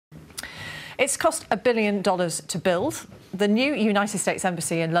It's cost $1 billion to build. The new United States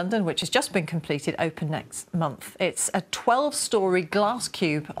Embassy in London, which has just been completed, open next month. It's a 12-storey glass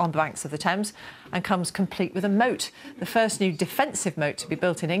cube on the banks of the Thames and comes complete with a moat, the first new defensive moat to be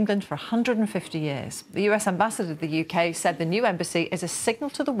built in England for 150 years. The US ambassador to the UK said the new embassy is a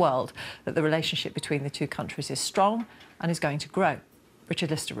signal to the world that the relationship between the two countries is strong and is going to grow. Richard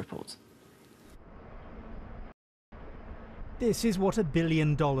Lister reports. This is what $1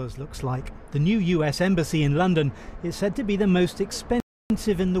 billion looks like. The new US Embassy in London is said to be the most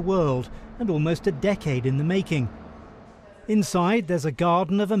expensive in the world and almost a decade in the making. Inside, there's a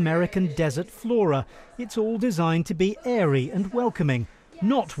garden of American desert flora. It's all designed to be airy and welcoming,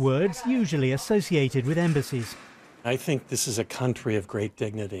 not words usually associated with embassies. I think this is a country of great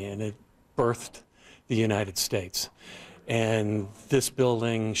dignity, and it birthed the United States. And this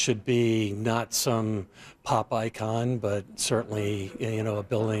building should be not some pop icon, but certainly, a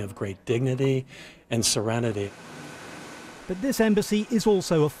building of great dignity and serenity. But this embassy is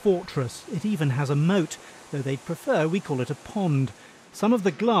also a fortress. It even has a moat, though they'd prefer we call it a pond. Some of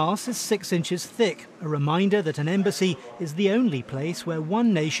the glass is 6 inches thick, a reminder that an embassy is the only place where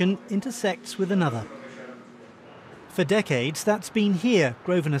one nation intersects with another. For decades, that's been here,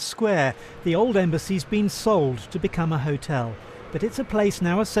 Grosvenor Square. The old embassy's been sold to become a hotel. But it's a place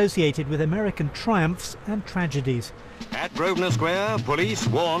now associated with American triumphs and tragedies. At Grosvenor Square, police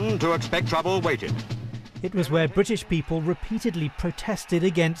warned to expect trouble waited. It was where British people repeatedly protested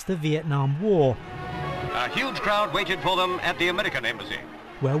against the Vietnam War. A huge crowd waited for them at the American embassy,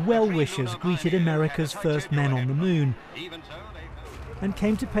 where well-wishers greeted America's first men on the moon and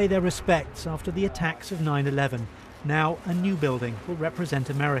came to pay their respects after the attacks of 9/11. Now a new building will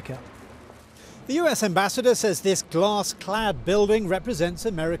represent America. The US ambassador says this glass-clad building represents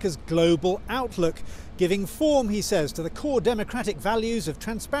America's global outlook, giving form, he says, to the core democratic values of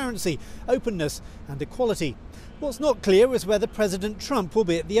transparency, openness and equality. What's not clear is whether President Trump will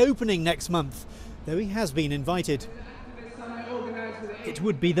be at the opening next month, though he has been invited. It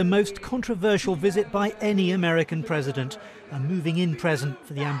would be the most controversial visit by any American president, a moving-in present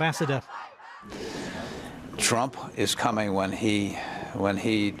for the ambassador. Trump is coming when he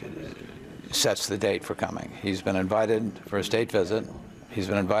sets the date for coming. He's been invited for a state visit. He's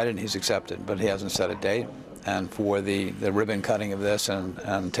been invited and he's accepted, but he hasn't set a date. And for the ribbon cutting of this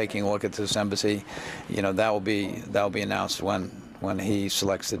and taking a look at this embassy, that will be announced when he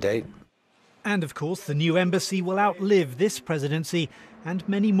selects the date. And of course, the new embassy will outlive this presidency and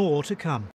many more to come.